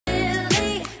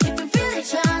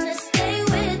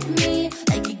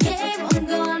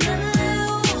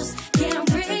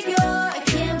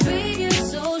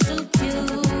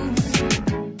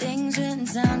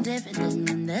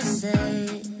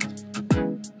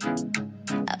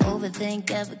overthink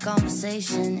every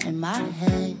conversation in my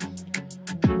head.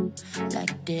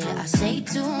 Like, did I say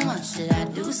too much? Did I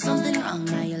do something wrong?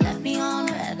 Now you left me on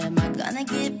red. Am I gonna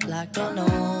get blocked or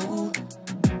no?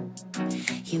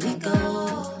 Here we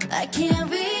go. I can't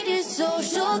read your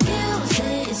social cues.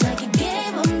 It's like a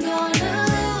game I'm gonna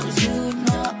lose. You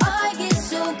know I get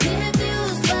so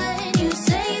confused when you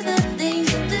say the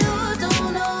things you do.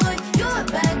 Don't know if you're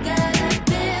back at that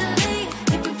Billy.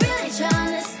 If you're really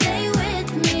trying to stay with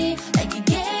me, like a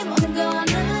game I'm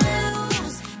gonna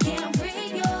lose. Can't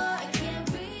read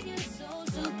your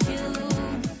social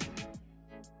cues.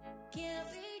 Can't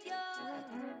read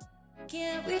yours.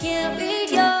 Can't read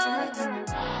yours.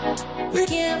 We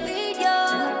can't read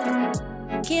yours.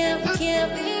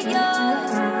 Can't read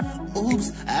yours.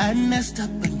 Oops, I messed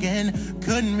up again.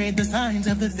 Couldn't read the signs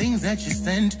of the things that you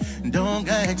sent. Don't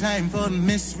got time for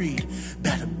misread.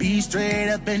 Better be straight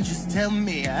up and just tell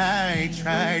me I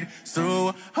tried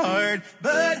so hard,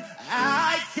 but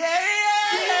I can't.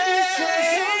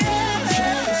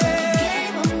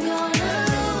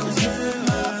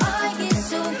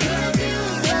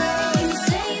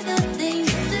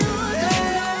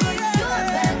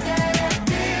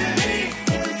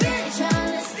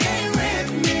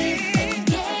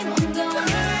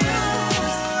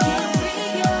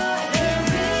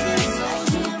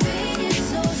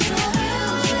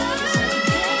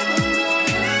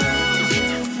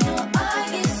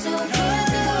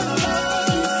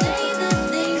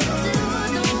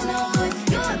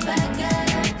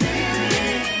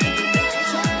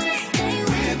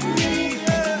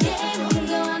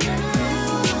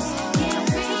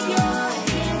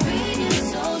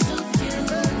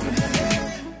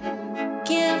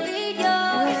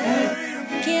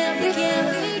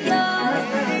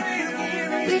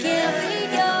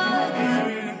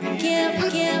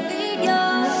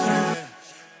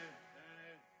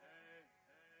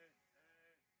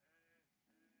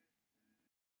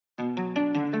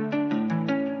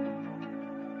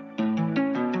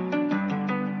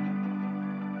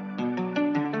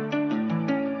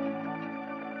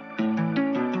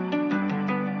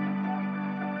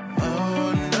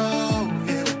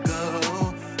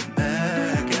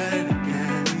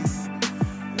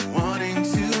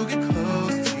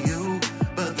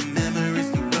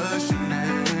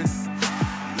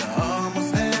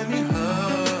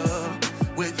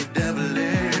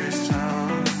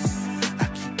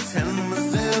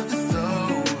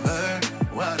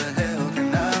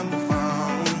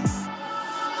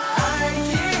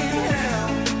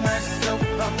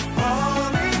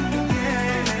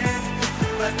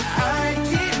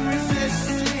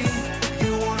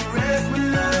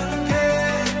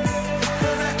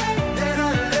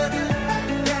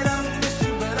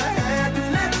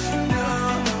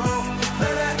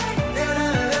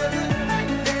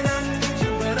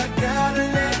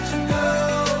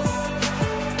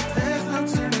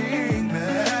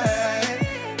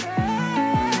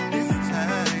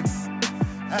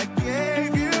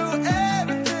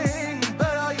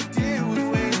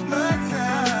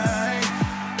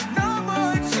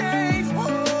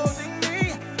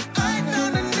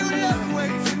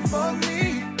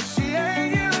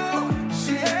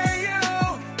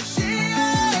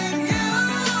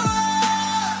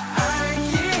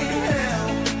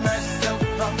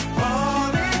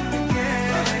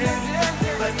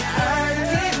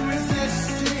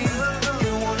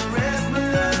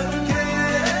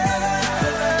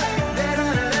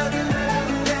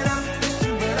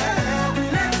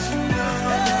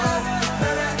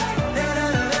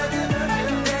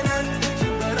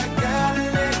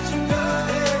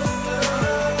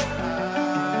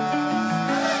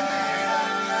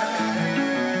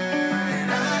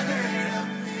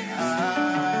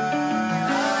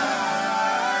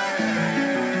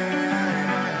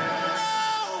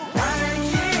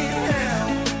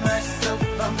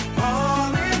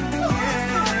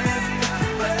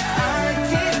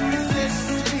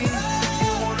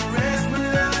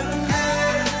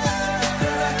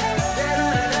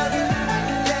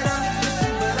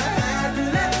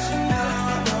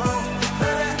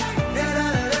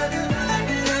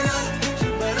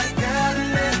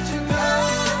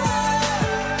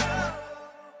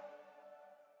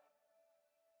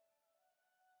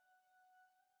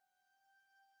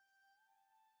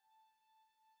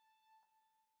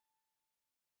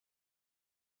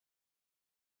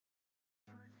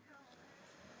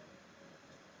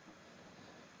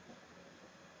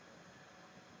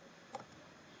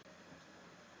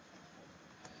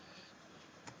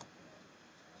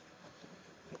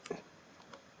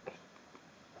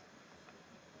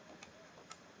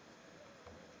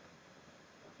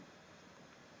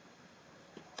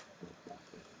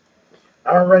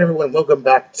 All right, everyone, welcome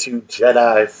back to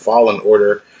Jedi Fallen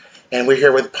Order, and we're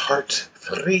here with part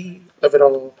 3 of it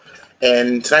all.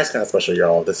 And tonight's kind of special,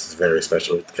 y'all. This is very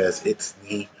special because it's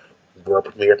the world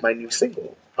premiere of my new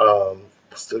single,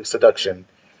 Seduction,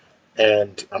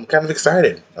 and I'm kind of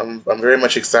excited. I'm very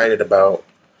much excited about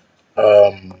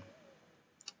um,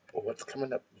 what's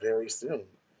coming up very soon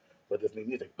with this new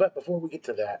music. But before we get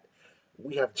to that,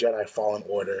 we have Jedi Fallen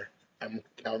Order. I'm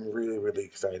really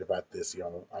excited about this,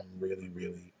 y'all. I'm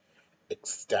really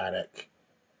ecstatic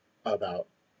about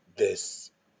this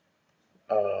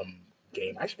um,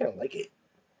 game. I actually kind of like it,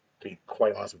 to be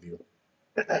quite honest with you.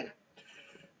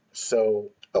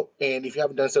 So, oh, and if you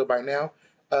haven't done so by now,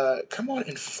 come on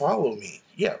and follow me.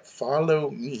 Yeah, follow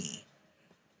me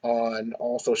on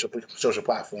all social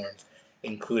platforms,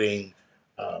 including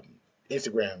um,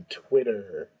 Instagram,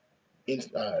 Twitter, in,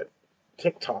 uh,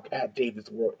 TikTok at David's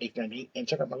World 898, and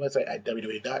check out my website at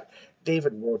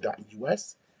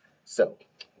www.davidworld.us. So,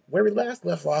 where we last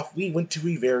left off, we went to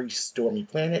a very stormy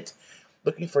planet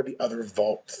looking for the other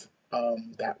vaults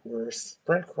that were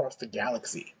spread across the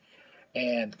galaxy.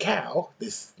 And Cal,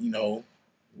 this,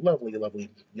 lovely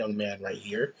young man right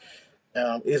here,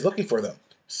 is looking for them.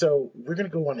 So, we're going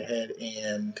to go on ahead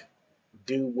and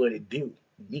do what it do.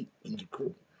 Meet in your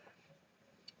crew.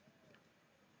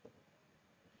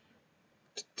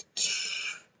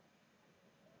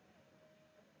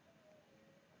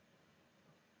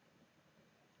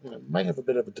 Might have a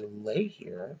bit of a delay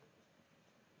here.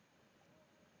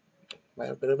 Might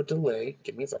have a bit of a delay.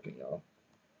 Give me a second, y'all.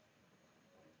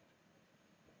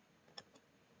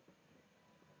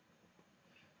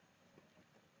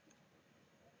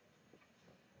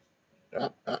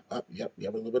 Yep,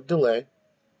 a little bit of delay.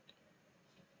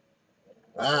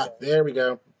 There we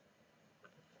go.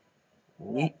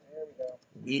 We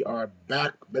we are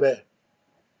back, baby.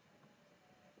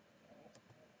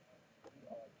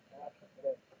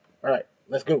 All right,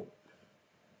 let's go.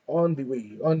 On the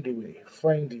way.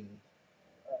 Finding.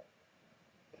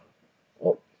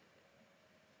 Oh,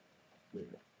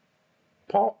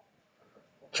 Paul,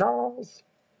 Charles,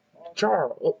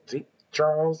 Charles. Oh, see,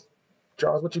 Charles,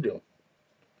 Charles, what you doing?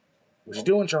 What you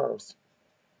doing, Charles?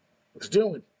 What you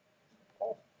doing?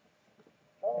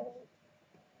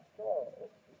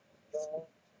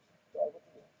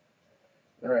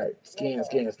 All right, scan.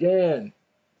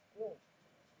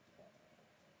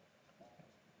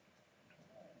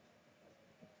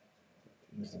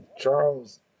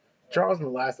 Charles, Charles in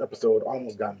the last episode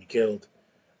almost got me killed.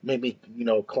 Made me,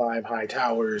 climb high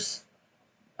towers,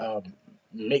 um,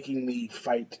 making me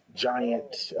fight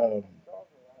giant.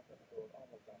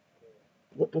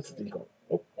 What's the thing called?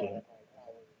 Oh, damn it.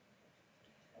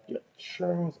 Yeah,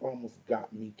 Charles almost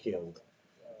got me killed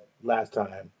last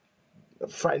time.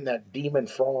 Fighting that demon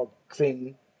frog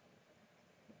thing.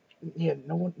 Yeah,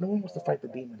 no one wants to fight the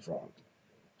demon frog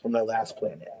from the last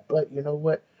planet. But you know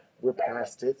what? We're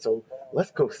past it, so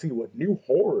let's go see what new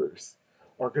horrors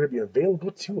are going to be available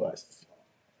to us.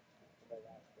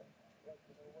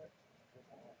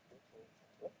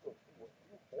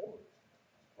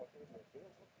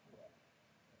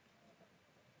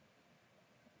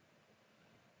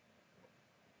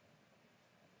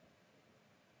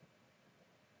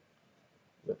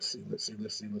 Let's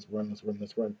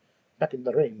run. Back in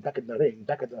the rain, back in the rain,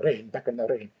 back in the rain, back in the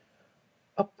rain.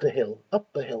 Up the hill,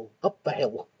 up the hill, up the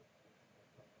hill.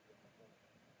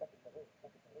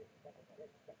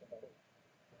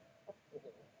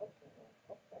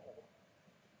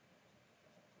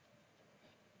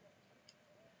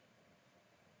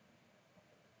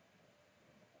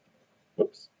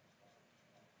 Oops.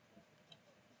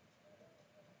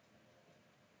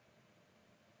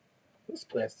 Let's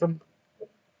play some.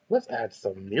 Let's add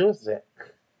some music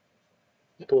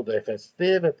to the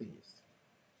festivities.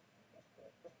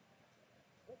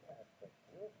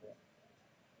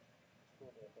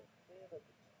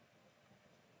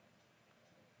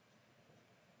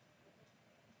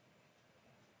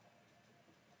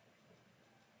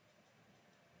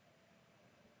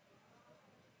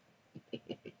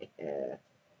 Yeah.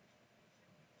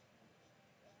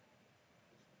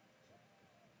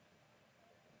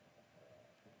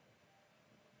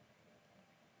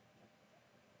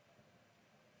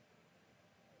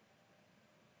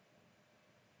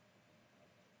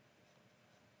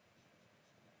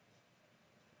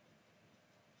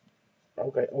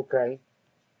 Okay.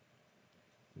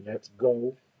 Let's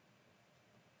go.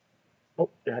 Oh,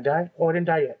 did I die? Oh, I didn't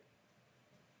die yet.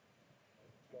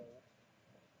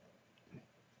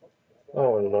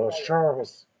 Oh, Lord,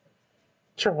 Charles.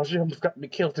 Charles, you almost got me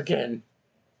killed again.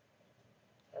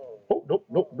 Oh, nope.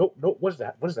 What is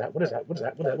that? What is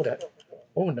that?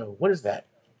 Oh, no. What is that?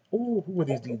 Ooh, who are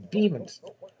these demons?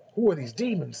 Who are these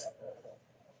demons?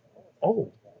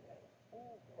 Oh,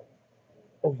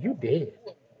 oh, you dead.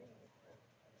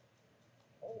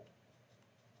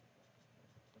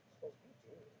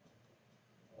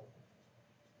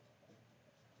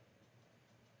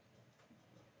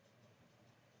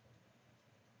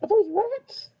 Are those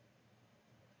rats?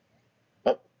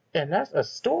 Oh, and that's a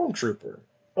stormtrooper.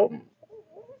 Oh,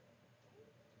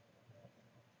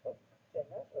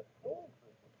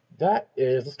 that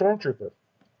is a stormtrooper.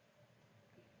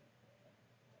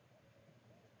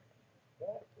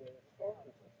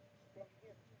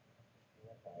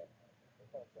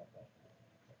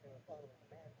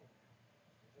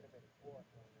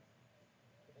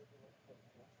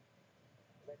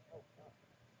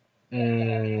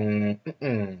 Mm.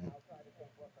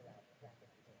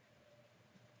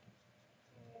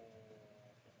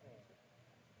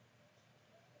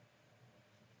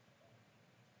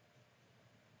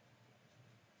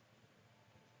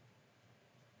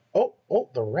 Oh, oh,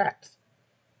 the rats.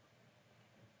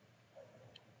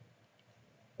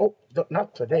 Oh,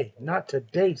 not today. Not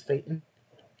today, Satan.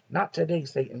 Not today,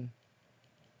 Satan.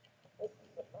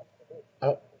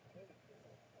 Oh,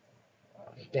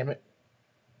 damn it.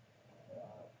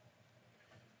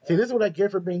 See, this is what I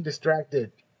get for being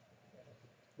distracted.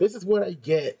 This is what I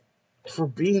get for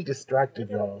being distracted,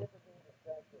 y'all.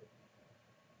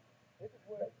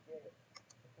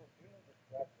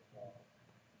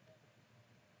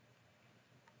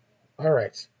 All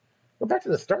right. Go back to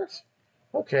the start.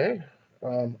 Okay.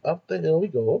 Up the hill we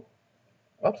go.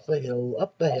 Up the hill,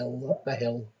 up the hill, up the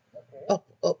hill. Up,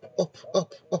 up, up,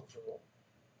 up, up.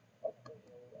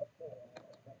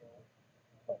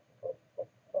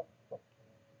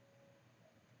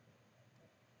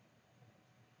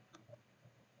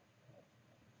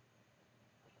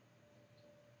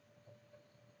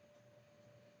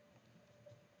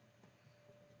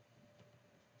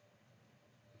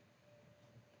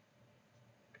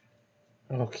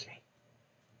 Okay.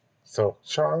 So,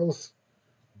 Charles,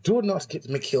 do not get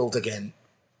me killed again.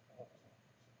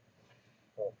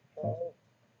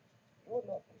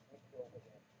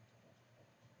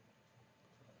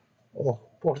 Oh,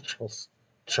 poor Charles.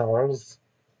 Charles,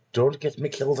 don't get me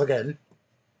killed again.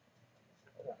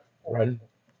 Run.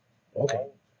 Okay.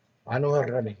 I know we're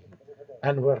running.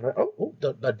 And we're. Oh, oh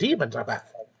the demons are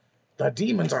back. The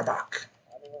demons are back.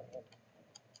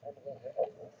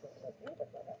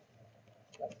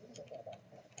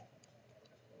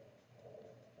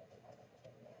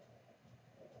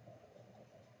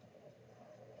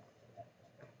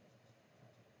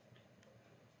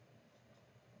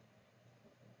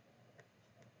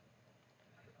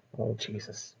 Oh,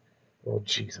 Jesus. Oh,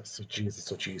 Jesus. Oh,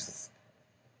 Jesus. Oh, Jesus.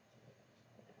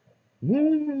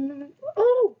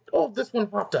 Oh, oh, this one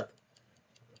popped up.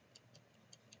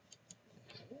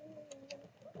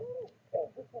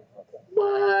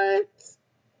 What?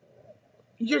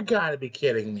 You gotta be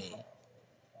kidding me.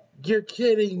 You're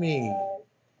kidding me.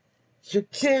 You're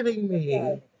kidding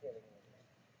me.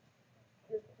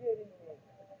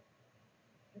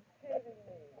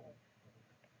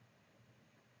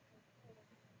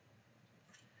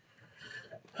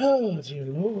 Oh, dear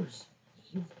Lord.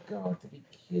 You've got to be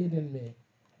kidding me.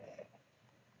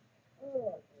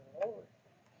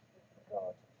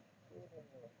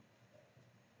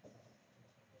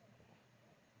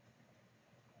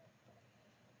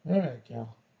 All right,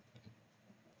 Cal.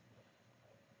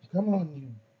 Come on, you.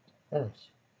 All right.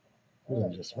 We're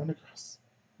going to just run across.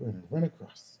 We're going to run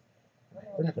across. All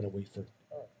right, we're not going to wait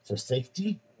for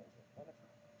safety.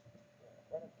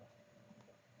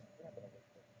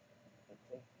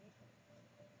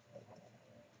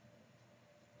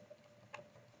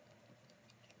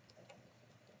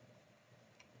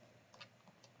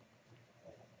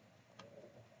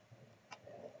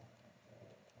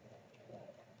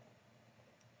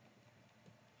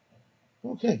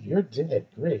 Okay, you're dead.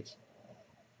 Great.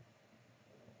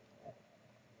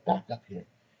 Back up here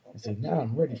and say, now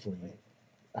I'm ready for you.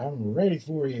 I'm ready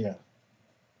for you.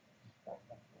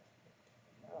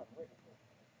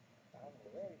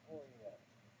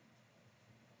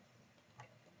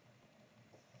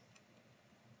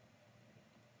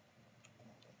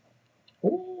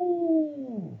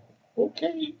 Ooh.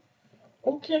 Okay.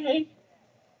 Okay.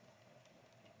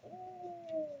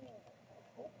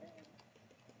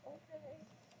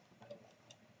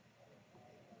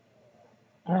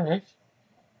 All right.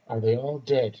 Are they all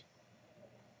dead?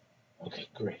 Okay,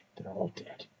 great. They're all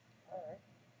dead.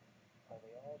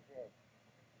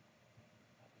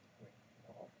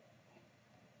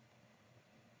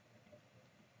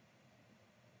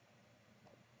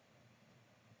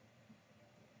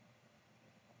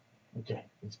 Okay,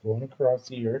 it's going across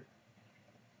here.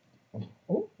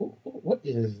 What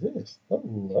is this?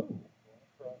 Hello.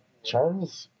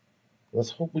 Charles,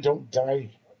 let's hope we don't die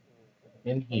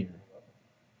in here.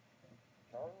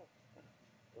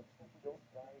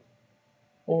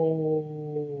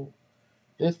 Oh,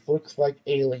 this looks like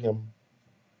Alien.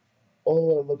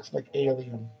 Oh, it looks like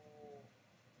Alien.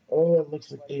 Oh, it looks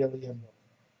like Alien.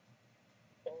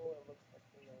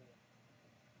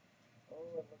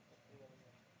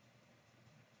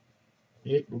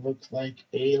 It looks like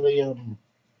Alien.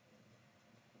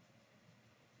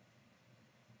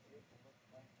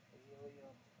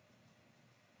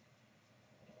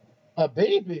 A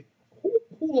baby?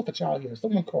 Who left a child here?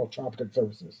 Someone called Child Protective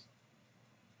Services.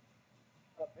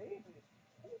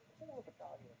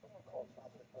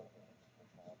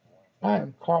 I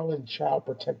am calling Child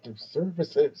Protective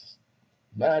Services,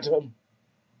 madam.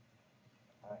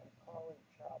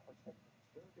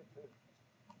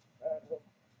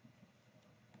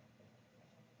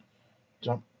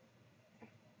 Jump.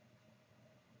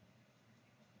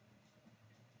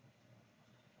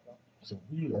 So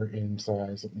we are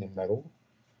inside something metal.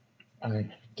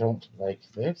 I don't like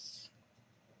this.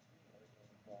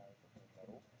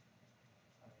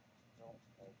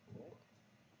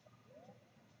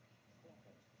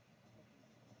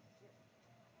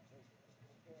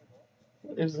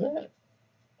 What is that?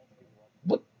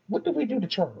 What did we do to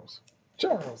Charles?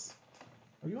 Charles,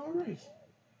 are you all right?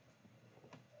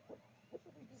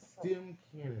 Stim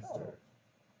canister.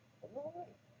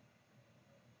 Okay.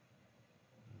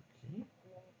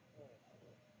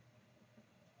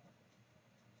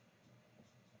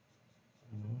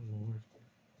 Oh Lord.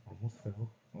 Almost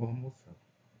fell. Almost fell.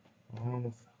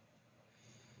 Almost fell.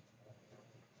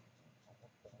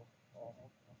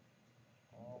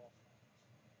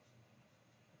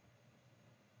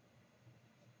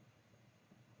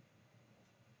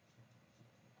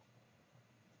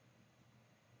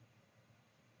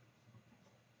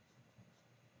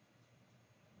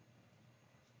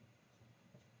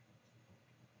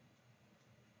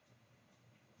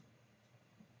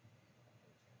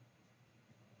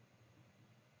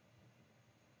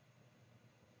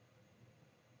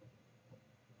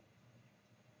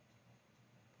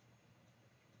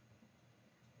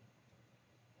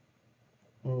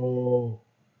 Oh.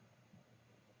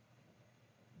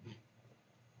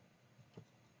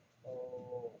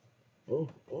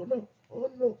 Oh no. Oh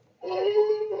no.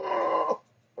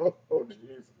 Oh,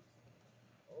 Jesus.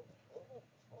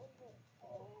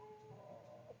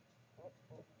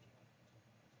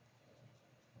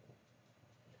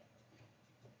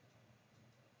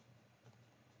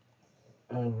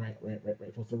 Oh, right.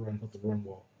 Supposed to run. Supposed to run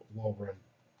wall. Wall run.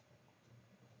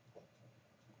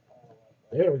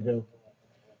 There we go.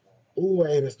 Ooh,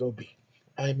 I missed a beat.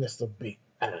 I missed a beat.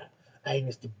 Ah. I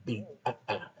missed a beat.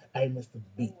 I missed a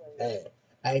beat.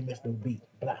 I missed a beat.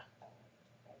 Blah.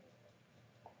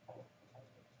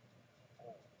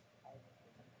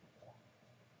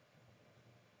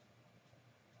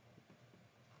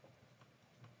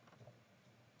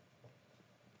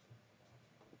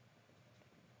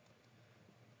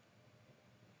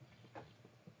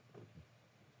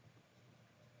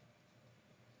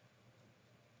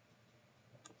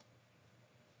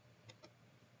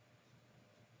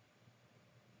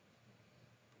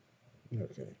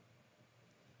 Okay.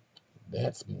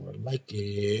 That's more like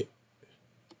it.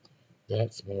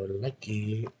 That's more like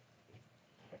it.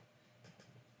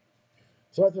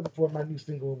 So as I said before, my new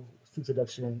single, Sweet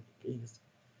Seduction, is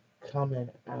coming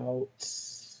out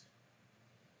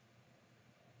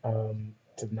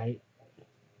tonight,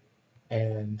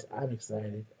 and I'm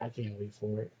excited. I can't wait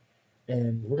for it.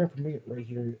 And we're gonna premiere it right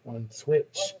here on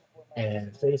Twitch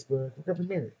and Facebook. We're gonna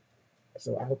premiere it.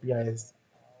 So I hope you guys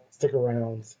stick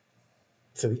around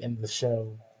to the end of the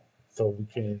show so we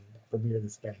can premiere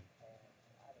this thing.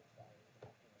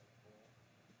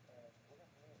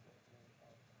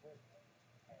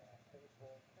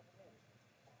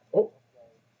 Oh,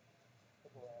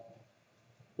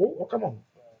 oh, come on,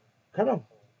 come on,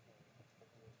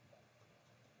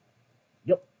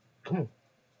 yep, come on.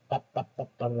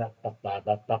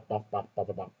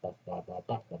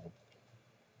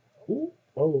 Ooh,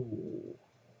 oh,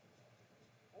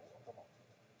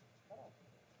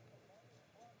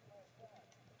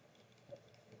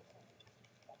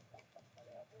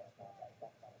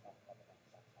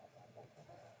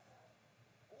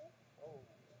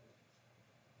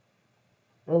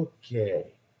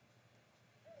 okay.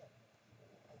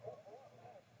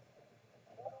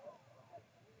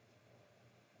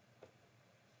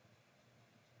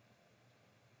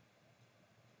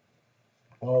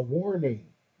 Warning,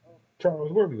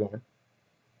 Charles. Where are we going?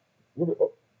 Where we,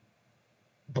 oh,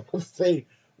 Say,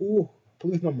 ooh,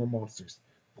 please no more monsters.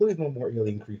 Please no more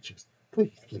alien creatures.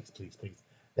 Please, please, please, please.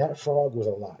 That frog was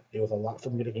a lot. It was a lot for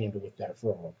me to handle with that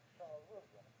frog.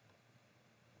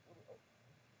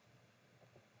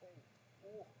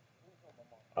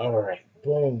 All right,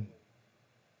 boom.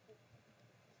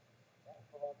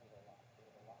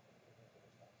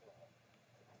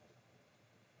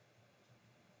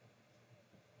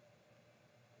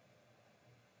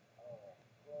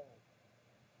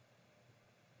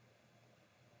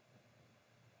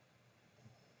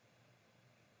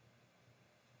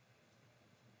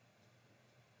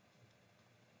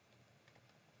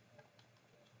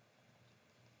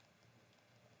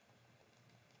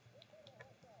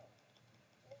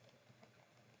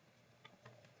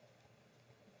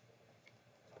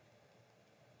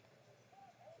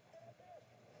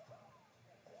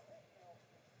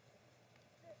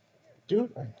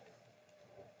 Dude,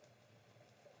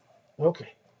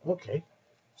 okay, okay.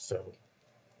 So,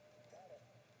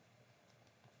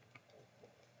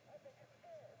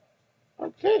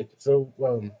 okay. So,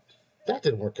 that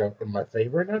didn't work out in my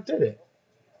favor, now did it?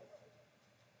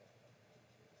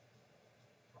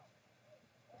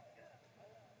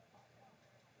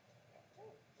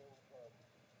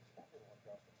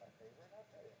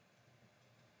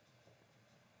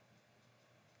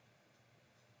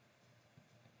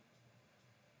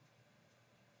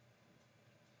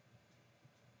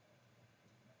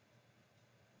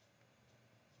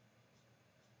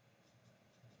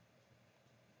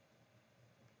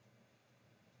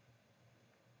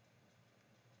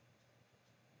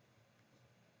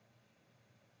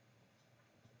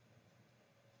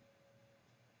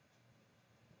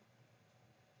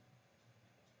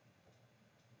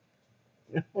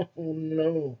 Oh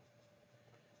no.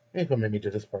 Ain't gonna make me do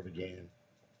this part again.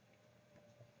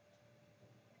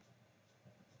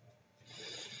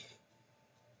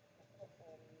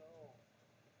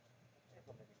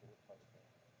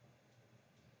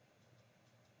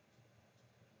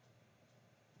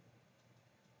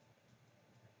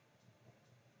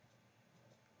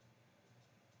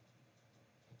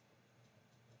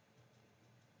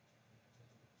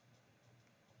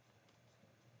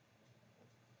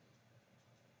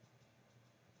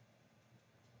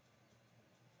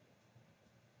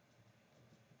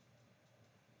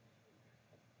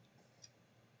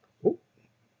 Oh,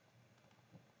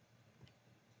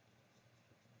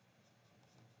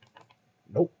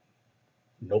 nope.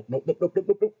 Nope, nope, nope, nope, nope,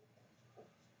 nope, nope.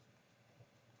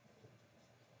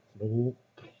 Nope.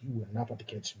 You are not about to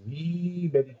catch me,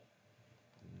 baby.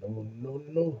 No, no,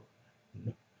 no.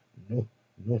 No, no,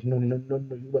 no, no, no, no,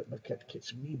 no. You better not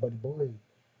catch me, buddy boy.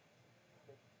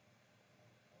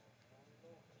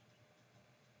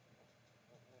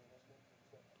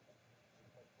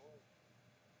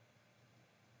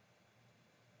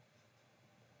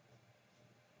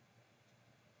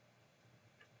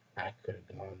 I could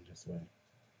have gone this way.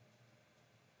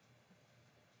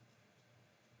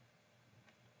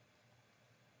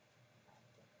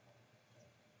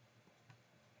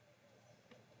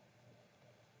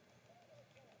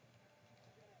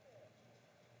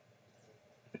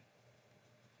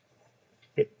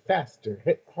 Hit faster,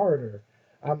 hit harder.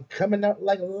 I'm coming out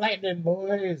like lightning,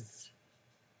 boys.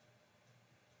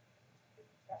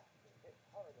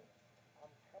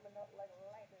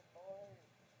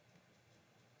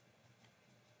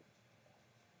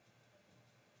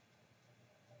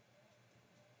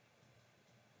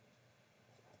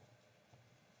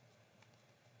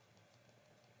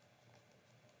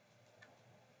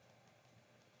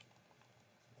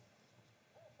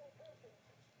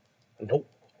 Nope.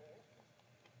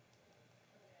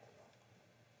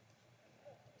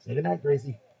 Say goodnight,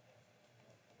 Gracie.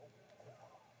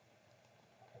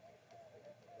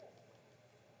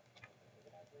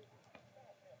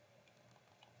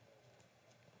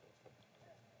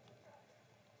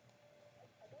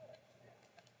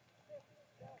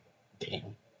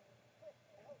 Damn.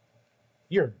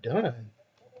 You're done.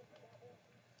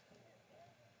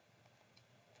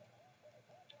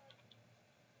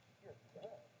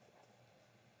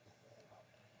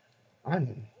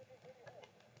 I'm.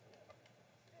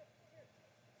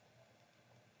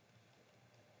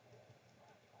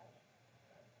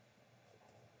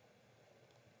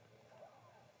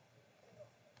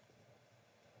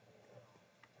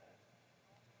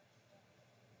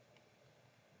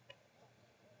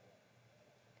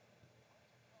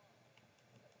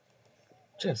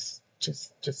 Just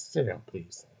sit down,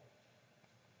 please.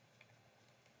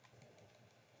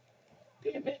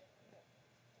 Damn it.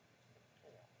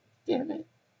 Damn it.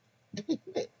 Damn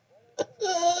it.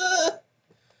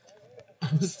 I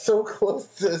was so close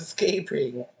to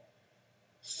escaping.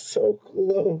 So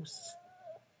close.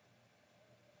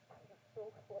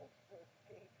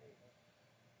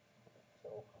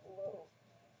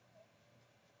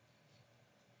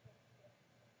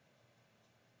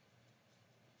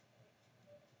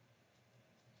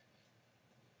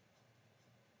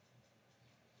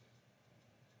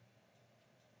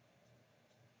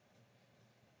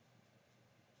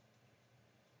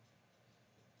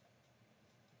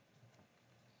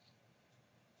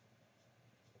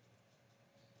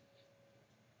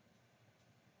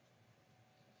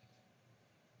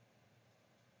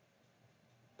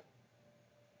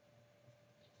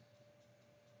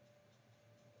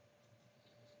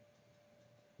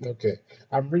 Okay,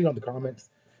 I'm reading on the comments.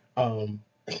 Um,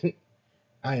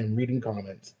 I am reading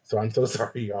comments, so I'm so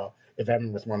sorry, y'all. If I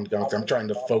haven't responded to comments, I'm trying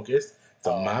to focus.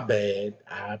 So my bad.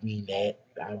 I mean that.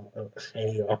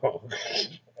 Hey, y'all.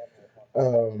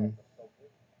 Um,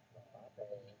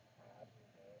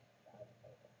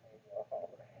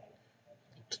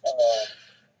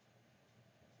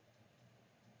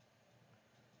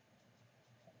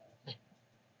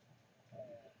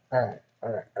 all right, all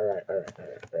right, all right, all right, all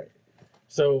right, all right.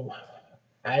 So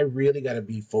I really got to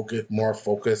be focused, more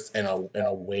focused and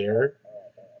aware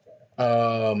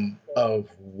of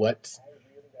what's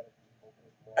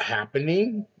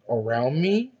happening around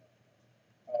me.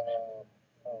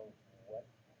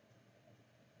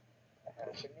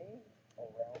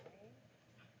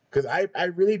 Because I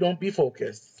really don't be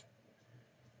focused.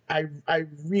 I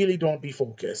really don't be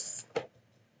focused.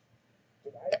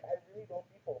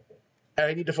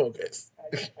 I need to focus.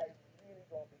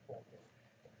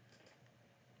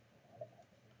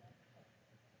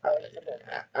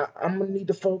 I'm gonna need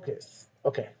to focus.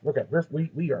 Okay, okay,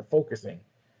 we are focusing,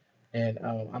 and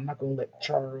I'm not gonna let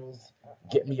Charles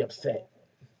get me upset.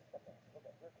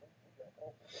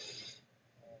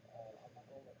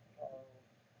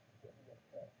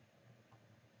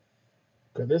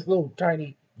 Because this little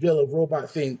tiny yellow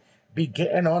robot thing be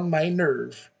getting on my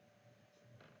nerve.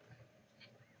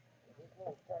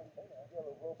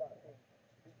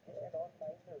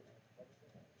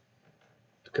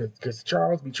 Because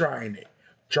Charles be trying it.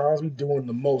 Charles be doing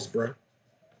the most, bruh.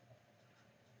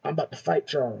 I'm about to fight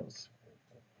Charles.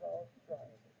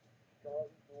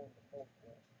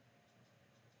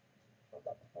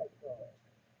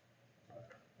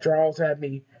 Charles had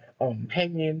me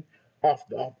hanging off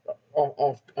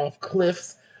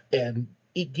cliffs and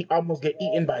almost get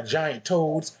eaten by giant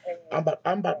toads. I'm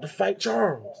about to fight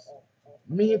Charles.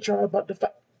 Me and Charles about to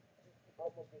fight.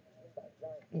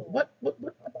 What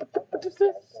is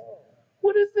this?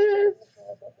 What is this?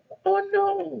 Oh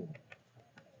no!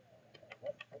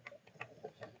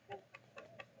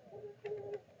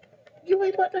 You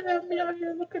ain't about to have me out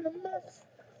here looking a mess.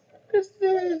 What is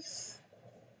this?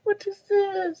 What is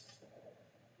this?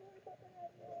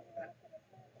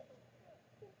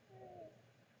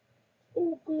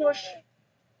 Oh gosh.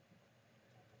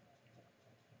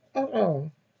 Uh-uh.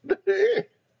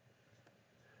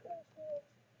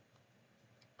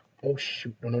 Oh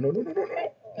shoot. No, no, no, no, no, no,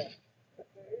 no.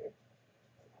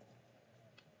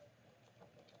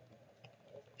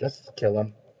 Just kill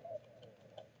him.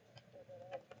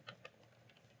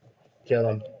 Kill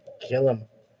him. Kill him.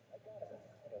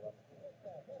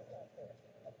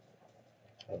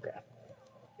 Okay.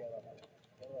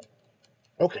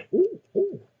 Okay. Ooh,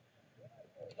 ooh.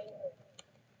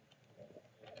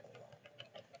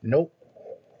 Nope.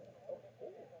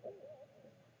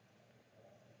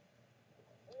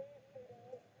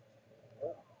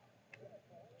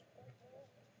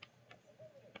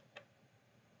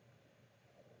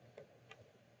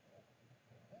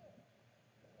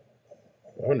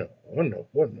 Oh no. Oh no.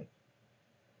 Oh no.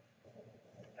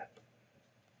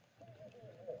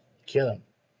 Kill him.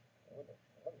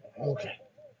 Okay.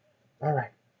 All right.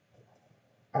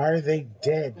 Are they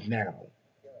dead now?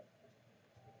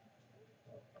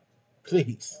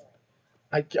 Please.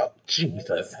 Oh,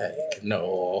 Jesus heck.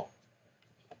 No.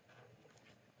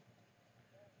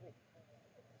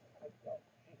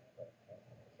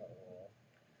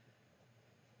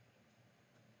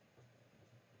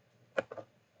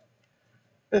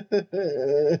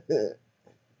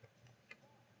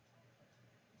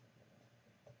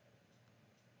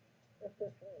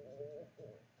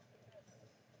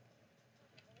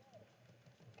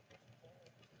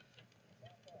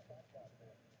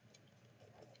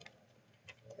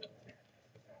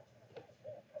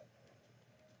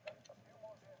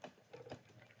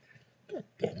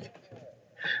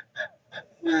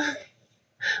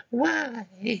 Why?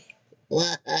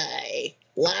 Why?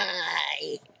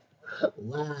 Why?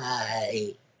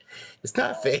 Why? It's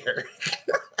not fair.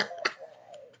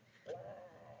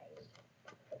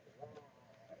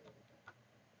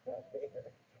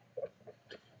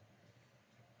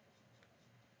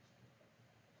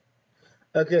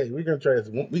 Okay, we're gonna try this.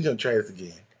 We're gonna try this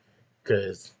again,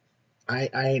 cause I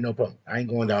ain't no punk. I ain't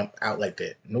going down out like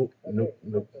that. Nope, nope,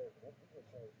 nope.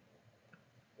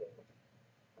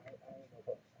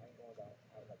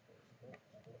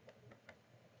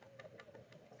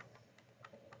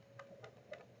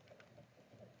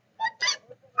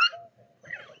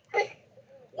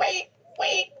 Wait,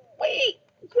 wait, wait,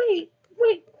 wait,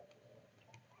 wait.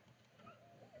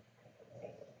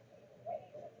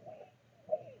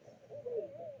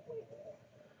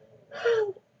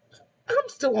 How? I'm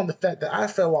still on the fact that I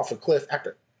fell off a cliff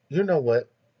after. You know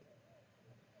what?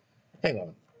 Hang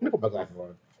on. Let me put my glasses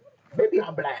on. Maybe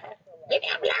I'm blind. Maybe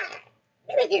I'm blind.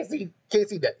 Maybe I can't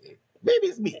see that. Maybe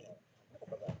it's me.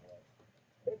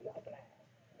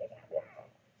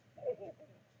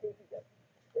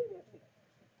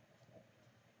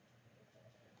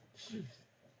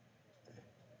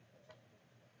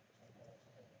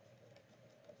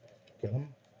 Kill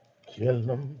him. Kill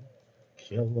him.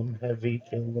 Kill him heavy.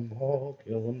 Kill them all.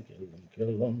 Kill him. Kill him. Kill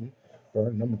him.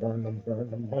 Burn them. Burn them. Burn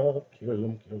them up. Kill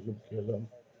him. Kill him. Kill him.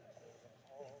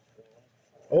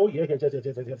 Oh yeah. Yes. Yes. Yes.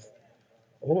 Yes. Yes. Yes.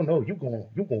 Oh no. You going?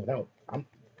 You going out? I'm.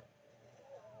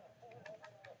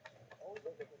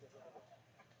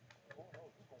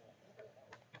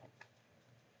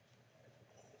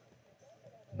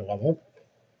 No, I won't.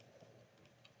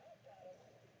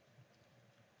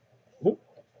 Ooh.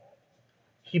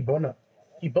 He burn up.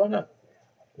 He burn up.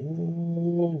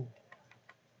 Ooh.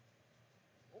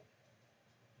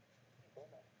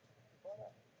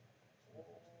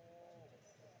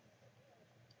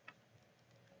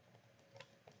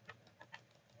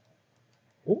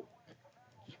 Ooh.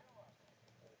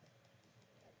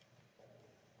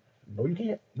 No, you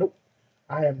can't. Nope.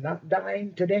 I am not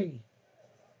dying today.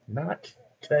 Not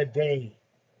today.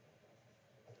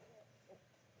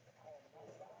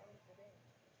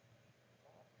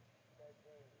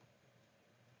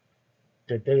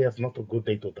 Today is not a good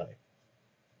day to die.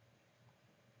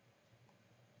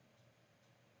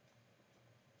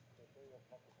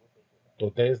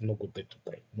 Today is no good day to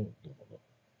die. No, no, no, no.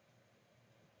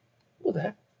 What was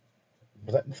that?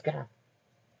 Was that in the sky?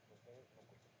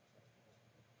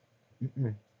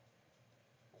 Mm-mm.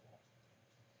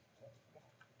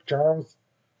 Charles?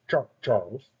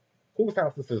 Charles? Whose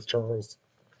house is this, Charles?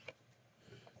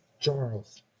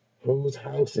 Charles. Whose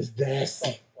house is this?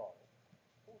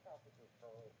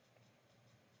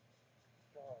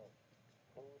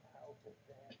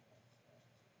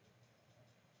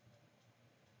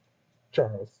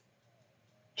 Charles.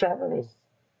 Charles.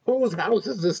 Whose house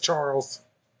is this, Charles?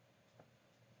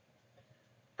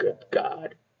 Good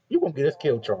God. You gonna get us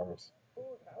killed, Charles.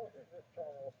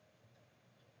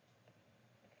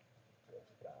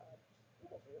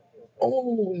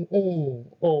 Oh, oh,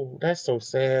 oh, that's so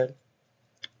sad.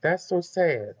 That's so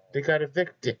sad. They got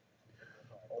evicted.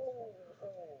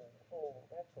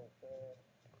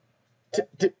 T-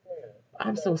 t-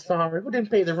 I'm so sorry. Who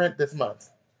didn't pay the rent this month?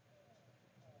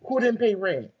 Who didn't pay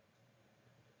rent?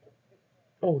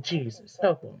 Oh, Jesus.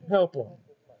 Help them. Help them.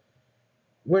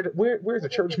 Where's the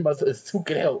church mothers who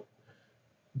can help?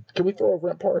 Can we throw a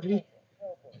rent party?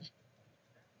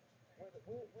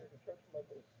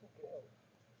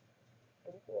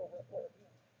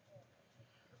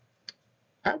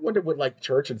 I wonder what like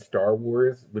church and Star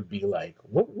Wars would be like.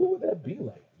 What would that be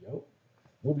like, yo?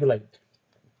 We'll be like,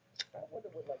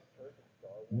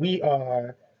 we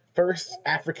are First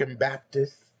African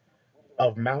Baptist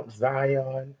of Mount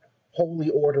Zion, Holy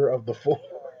Order of the Force.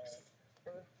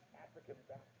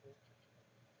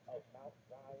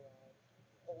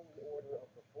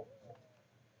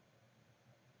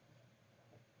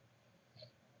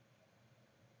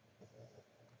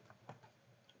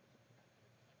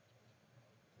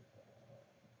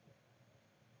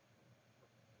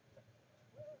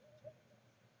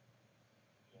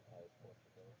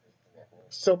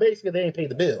 So basically, they ain't paid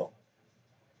the bill.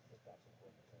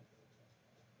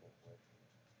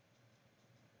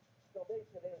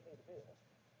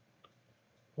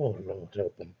 Oh Lord,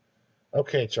 help them.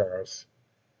 Okay, Charles.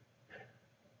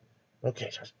 Okay,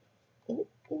 Charles. Oh,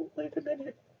 oh, wait a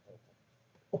minute.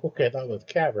 Okay, I thought it was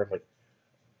cavern. I'm like,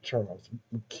 Charles,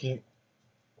 we can't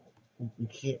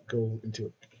go into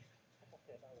it.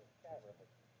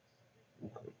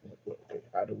 Okay, okay,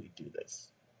 how do we do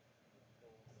this?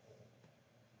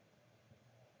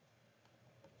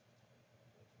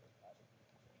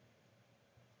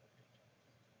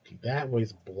 Okay, that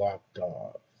was blocked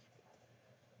off.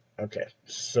 Okay,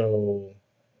 so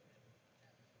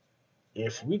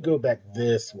if we go back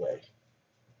this way,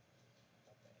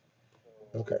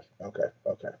 okay, okay,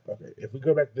 okay, okay. If we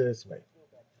go back this way,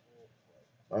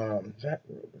 that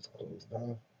road is closed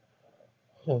off.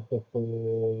 Ho, ho,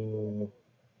 ho.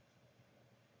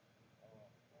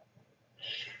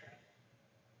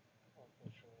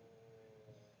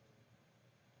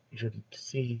 You should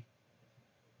see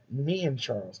me and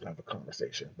Charles have a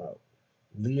conversation about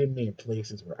leading me in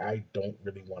places where I don't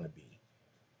really want to be.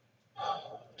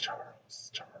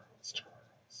 Charles, Charles,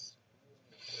 Charles.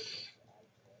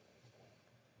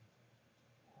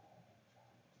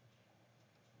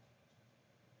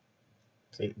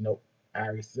 Say, nope. I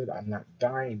already said I'm not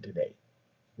dying today.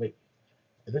 Wait,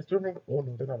 is this door open? Oh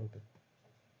no, they're not open.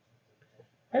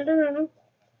 Hello?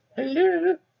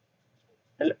 Hello?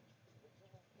 Hello?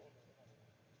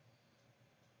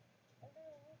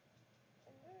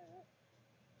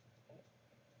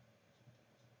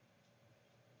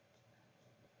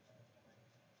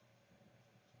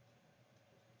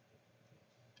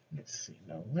 Let's see.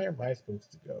 Now, where am I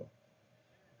supposed to go?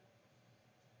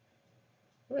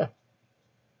 Well,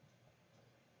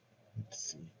 let's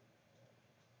see.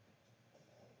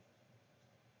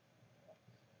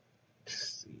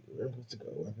 Let's see. Where am I supposed to go?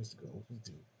 Where am I supposed to go? What am I supposed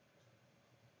to do?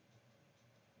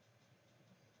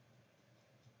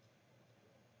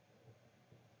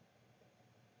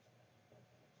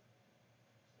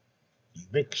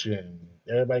 Eviction.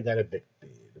 Everybody got evicted.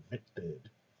 Evicted.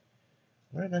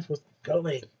 Where am I supposed to go?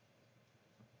 Going?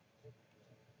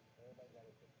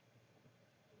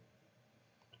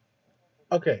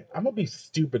 Okay, I'm gonna be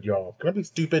stupid, y'all. Can I be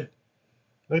stupid?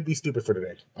 Let me be stupid for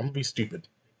today. I'm gonna be stupid.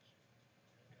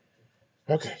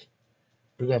 Okay,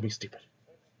 we're gonna be stupid.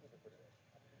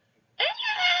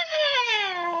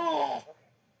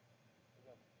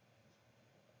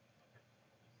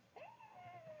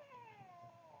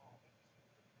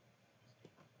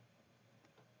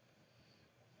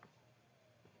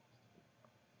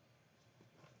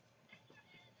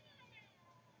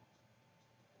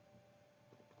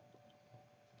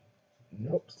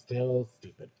 Nope, still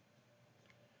stupid.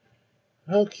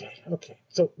 Okay, okay.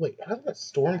 So wait, how did that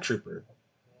stormtrooper?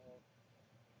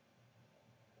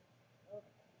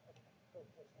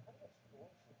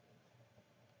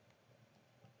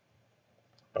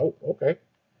 Oh, okay.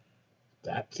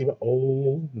 That see what?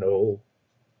 Oh no.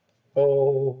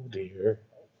 Oh dear.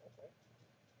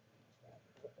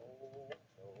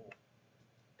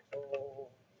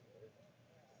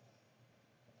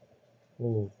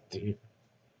 Oh dear.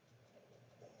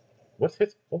 What's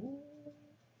his? Oh,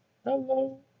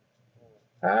 hello.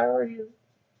 How are you?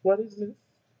 What is this?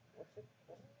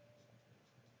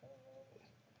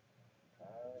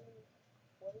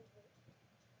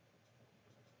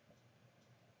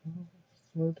 Oh,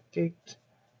 slow the gate.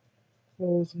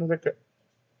 Close another gate.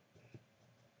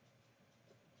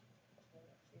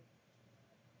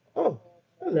 Oh,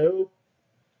 hello.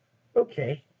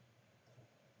 Okay.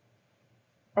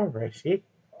 Alrighty.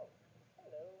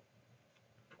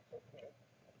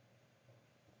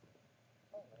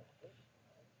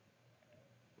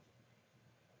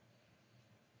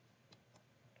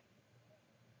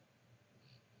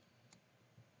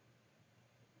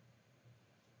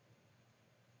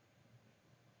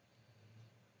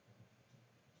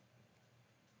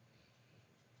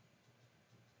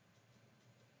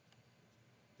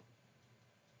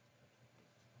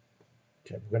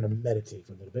 Okay, we're gonna meditate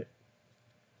for a little bit.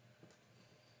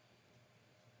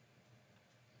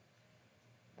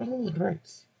 All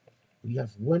right. We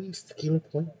have one skill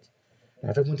point. Now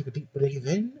everyone take a deep breath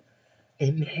in.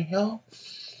 Inhale.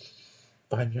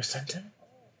 Find your center.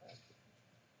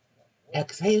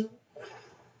 Exhale.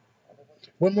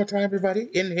 One more time, everybody.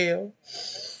 Inhale.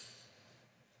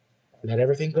 Let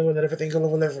everything go. Let everything go.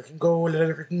 Let everything go. Let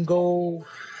everything go.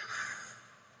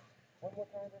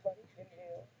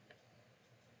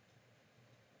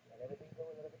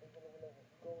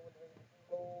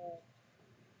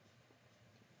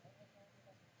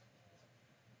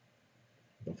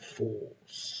 The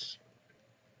force.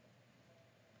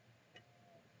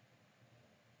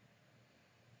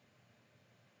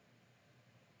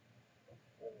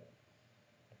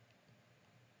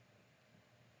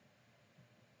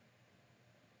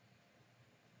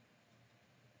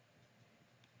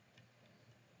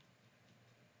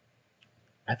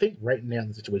 I think right now in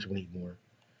the situation we need more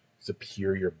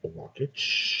superior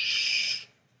blockage.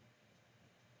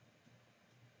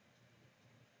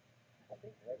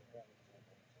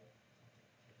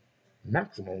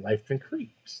 Maximum life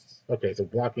increase. Okay, so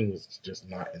blocking was just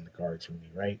not in the cards for me,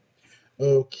 right?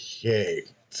 Okay,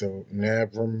 so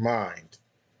never mind.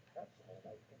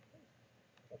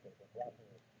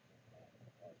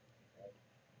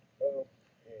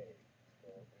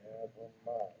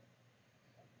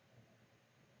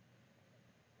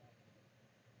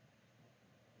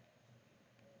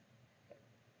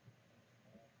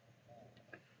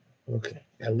 Okay.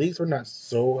 At least we're not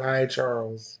so high,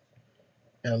 Charles.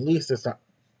 At least it's not.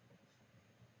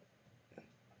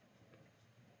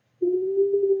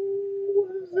 Ooh,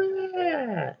 what is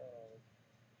that?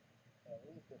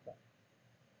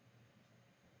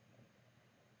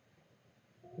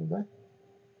 What?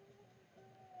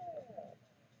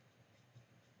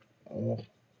 Oh,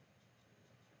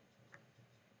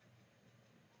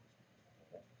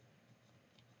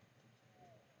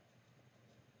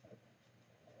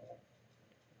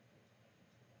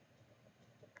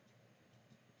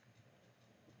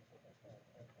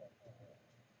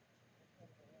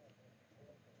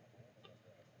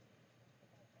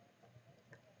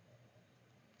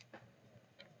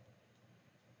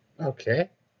 okay.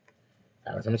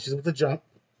 I was having issues with the jump.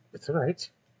 It's all right.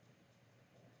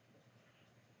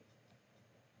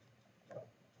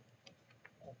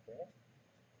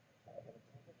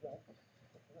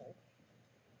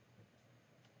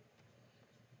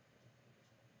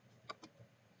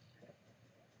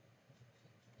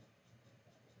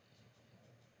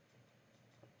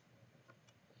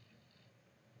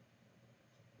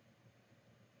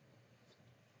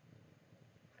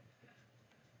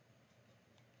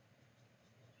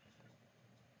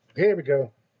 Here we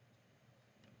go.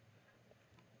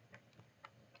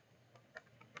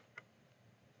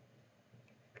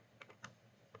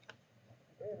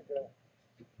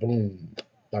 Boom.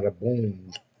 Bada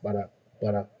boom. Bada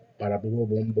bada bada boom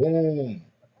boom boom.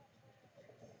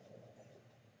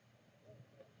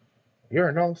 You're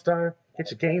an all-star.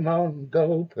 Get your game on.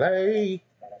 Go play.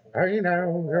 Hey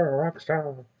now, you're a rock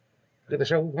star. Get the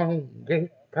show on.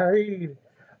 Get paid.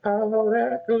 All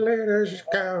that glitters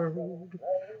gold.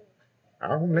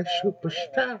 Only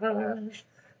superstars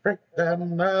break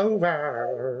them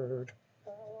over.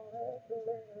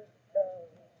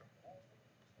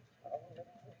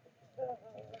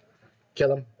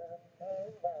 Kill him.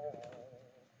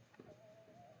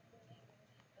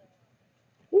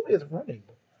 Who is running?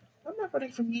 I'm not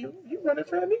running from you. You running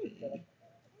from me.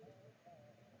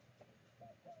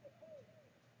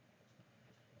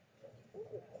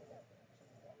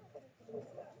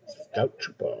 Scout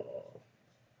trooper.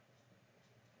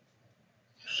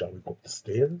 Shall we go up the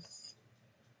stairs?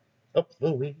 Up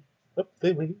the way, up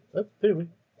the way, up the way.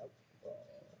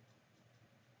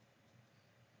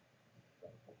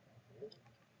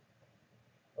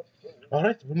 All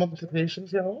right, remember the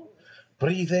patience, y'all.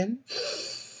 Breathe in,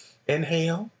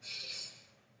 inhale,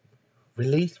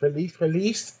 release, release,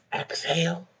 release.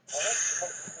 Exhale.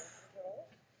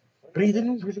 Breathe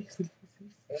in, release, release,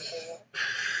 release.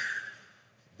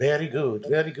 Very good,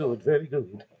 very good, very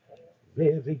good,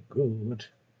 very good.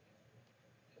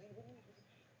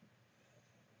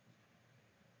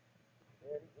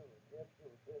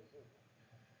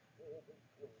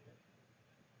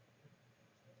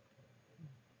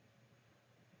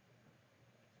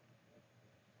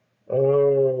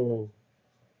 Oh,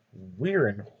 we're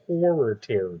in horror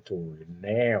territory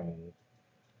now.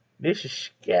 This is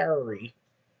scary.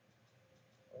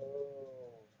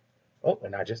 Oh,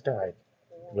 and I just died.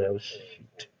 Well,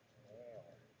 shoot.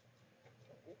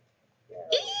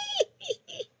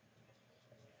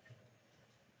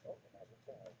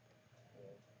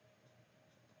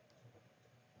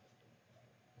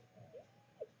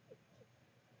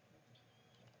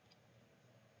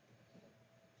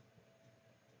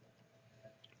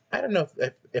 I don't know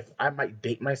if I might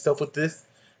date myself with this,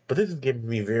 but this is giving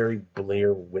me very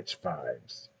Blair Witch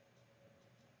vibes.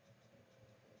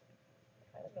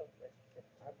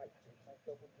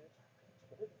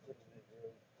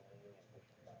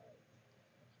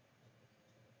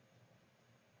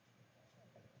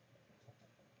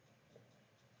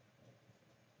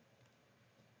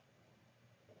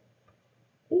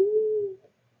 Ooh,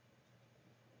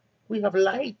 we have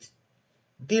light,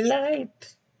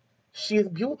 delight. She is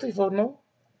beautiful, no?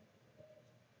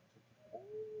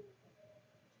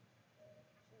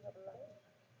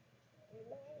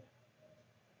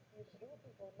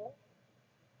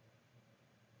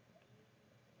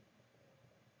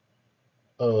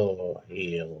 Oh,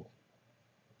 hell.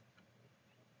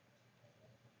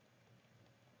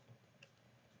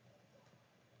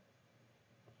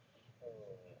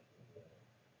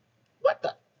 What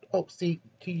the? Oh, see,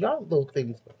 to y'all little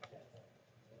things.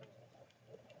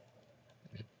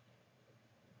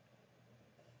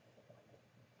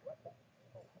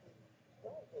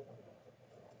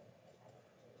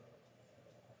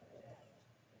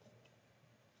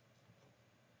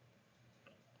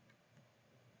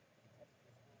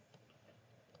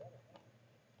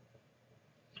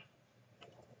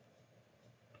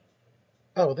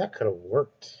 Oh, that could have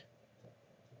worked.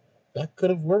 That could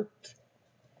have worked.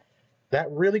 That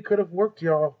really could have worked,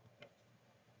 y'all.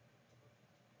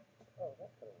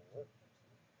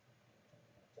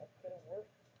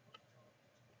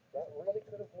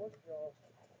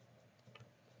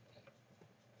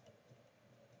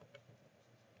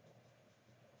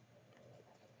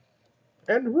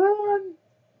 And run!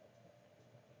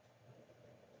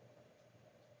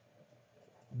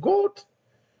 Goat!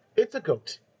 It's a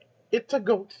goat. It's a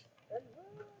goat.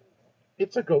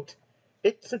 It's a goat.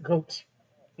 It's a goat.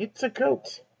 It's a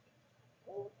goat.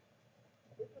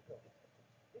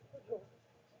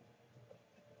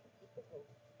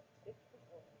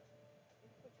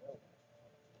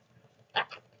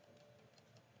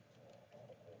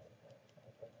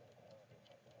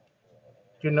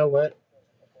 You know what?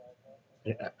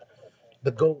 Yeah.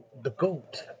 The goat. The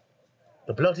goat.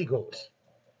 The bloody goat.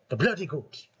 The bloody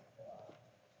goat.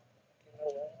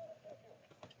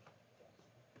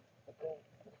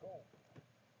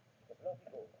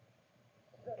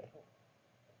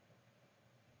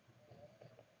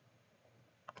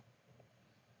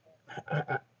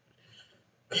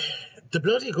 The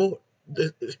bloody goat.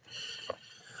 The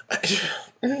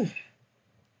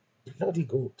bloody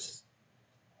goat.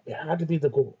 It had to be the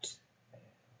goat.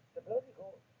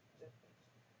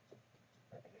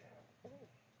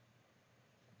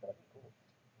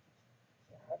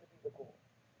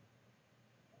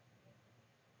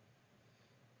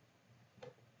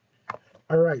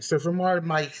 All right, so from all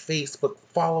my Facebook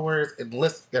followers and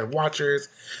and watchers,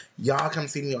 y'all come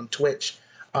see me on Twitch.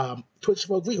 Twitch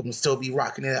folks, we gonna still be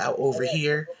rocking it out over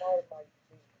here.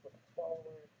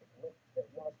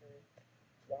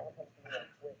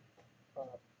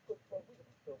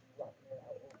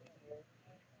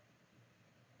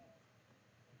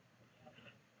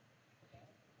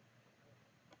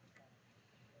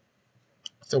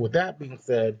 So with that being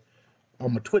said,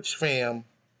 I'm a Twitch fam.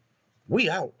 We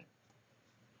out.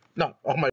 No, on my